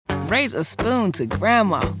Raise a spoon to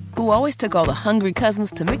Grandma, who always took all the hungry cousins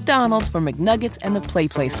to McDonald's for McNuggets and the Play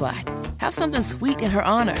Slide. Have something sweet in her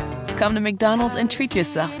honor. Come to McDonald's and treat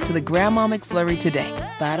yourself to the Grandma McFlurry today.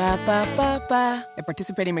 Ba-da-ba-ba-ba. At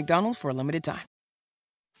participating McDonald's for a limited time.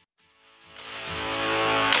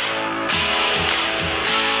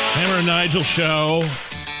 Hammer and Nigel show.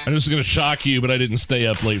 I'm just going to shock you, but I didn't stay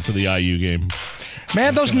up late for the IU game.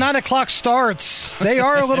 Man, those 9 o'clock starts, they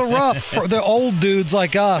are a little rough for the old dudes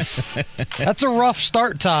like us. That's a rough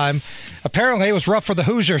start time. Apparently, it was rough for the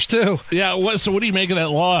Hoosiers, too. Yeah, so what do you make of that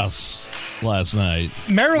loss last night?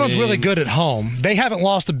 Maryland's really good at home. They haven't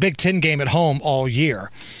lost a Big Ten game at home all year.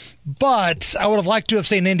 But I would have liked to have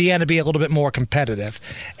seen Indiana be a little bit more competitive.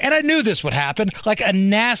 And I knew this would happen, like a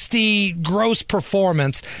nasty, gross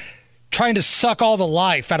performance trying to suck all the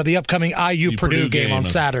life out of the upcoming IU-Purdue game on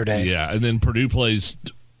Saturday. Yeah, and then Purdue plays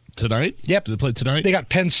tonight? Yep. Do they play tonight? They got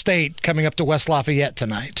Penn State coming up to West Lafayette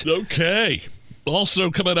tonight. Okay.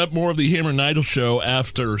 Also coming up, more of the Hammer and Nigel show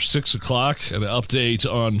after 6 o'clock, an update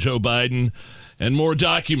on Joe Biden and more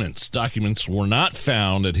documents. Documents were not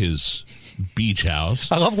found at his beach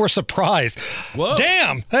house. I love we're surprised. Whoa.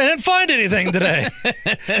 Damn, I didn't find anything today.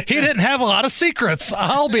 He didn't have a lot of secrets.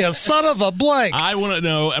 I'll be a son of a blank. I want to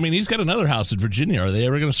know, he's got another house in Virginia. Are they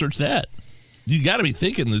ever going to search that? You got to be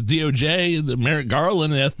thinking the DOJ, the Merrick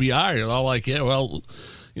Garland, and the FBI are all like, yeah, well,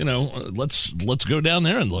 let's go down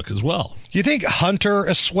there and look as well. You think Hunter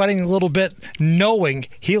is sweating a little bit knowing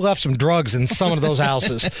he left some drugs in some of those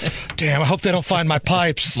houses? Damn, I hope they don't find my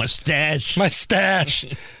pipes. My stash.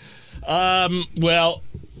 Well,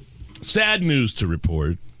 sad news to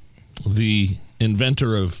report. The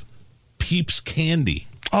inventor of Peeps candy.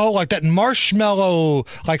 Oh, like that marshmallow,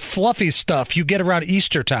 like fluffy stuff you get around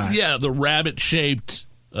Easter time. Yeah, the rabbit-shaped.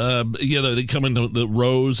 They come in the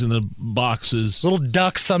rows in the boxes. Little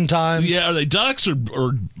ducks sometimes. Yeah, are they ducks or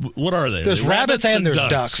what are they? There's rabbits and there's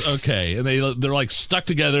ducks. Okay, and they're like stuck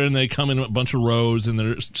together and they come in a bunch of rows and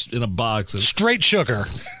they're in a box. Straight sugar.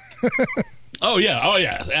 Oh,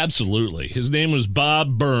 yeah, absolutely. His name was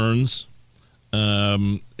Bob Burns,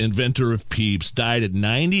 inventor of Peeps, died at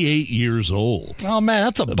 98 years old. Oh, man,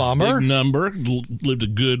 that's a bummer. Big number, lived a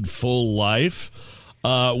good, full life.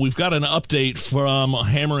 We've got an update from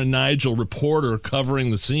Hammer and Nigel reporter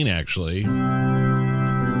covering the scene, actually. The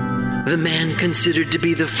man considered to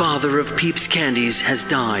be the father of Peeps candies has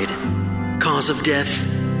died. Cause of death,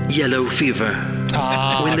 yellow fever.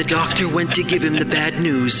 When the doctor went to give him the bad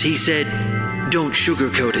news, he said, "Don't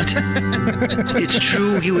sugarcoat it." It's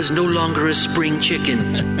true he was no longer a spring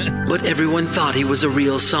chicken, but everyone thought he was a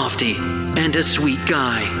real softie and a sweet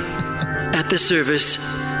guy. At the service,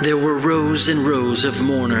 there were rows and rows of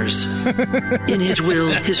mourners. In his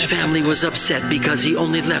will, his family was upset because he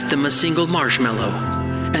only left them a single marshmallow,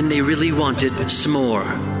 and they really wanted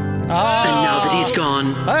s'more. And now that he's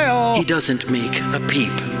gone, he doesn't make a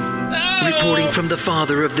peep. Reporting from the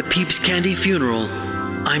father of the Peeps candy funeral,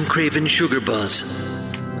 I'm Craven Sugarbuzz.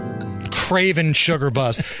 Craven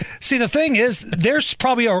Sugarbuzz. See, the thing is, there's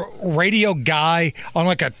probably a radio guy on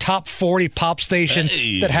like a top 40 pop station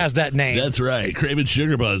that has that name. That's right. Craven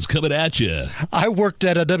Sugarbuzz coming at you. I worked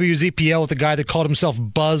at a WZPL with a guy that called himself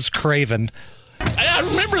Buzz Craven. I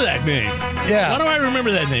remember that name. Yeah. Why do I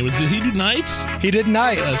remember that name? Did he do nights? He did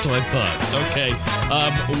nights. That's what I thought. Okay.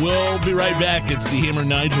 We'll be right back. It's the Hammer and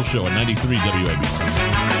Nigel Show on 93 WIBC.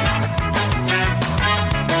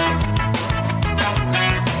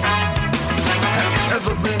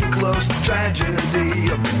 Close to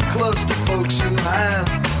tragedy, I've been close to folks who have.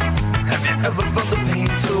 Have you ever felt the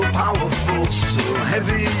pain so powerful, so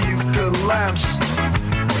heavy you collapse?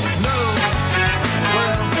 No,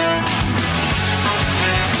 well,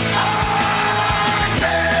 I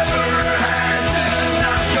never had to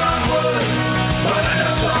knock on wood, but I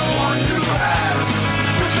know someone who has,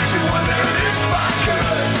 which makes me wonder if I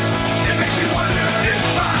could. It makes me wonder if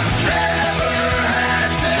I never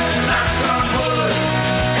had to knock on wood.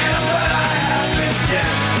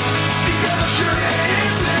 Because I'm sure it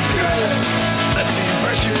isn't good. That's the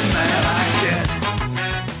impression that I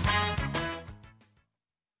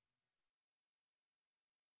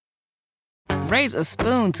get. Raise a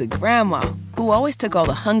spoon to Grandma, who always took all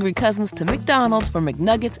the hungry cousins to McDonald's for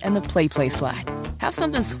McNuggets and the Play Slide. Have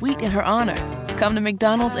something sweet in her honor. Come to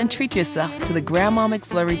McDonald's and treat yourself to the Grandma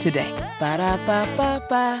McFlurry today.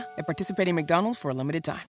 Ba-da-ba-ba-ba. At participating McDonald's for a limited time.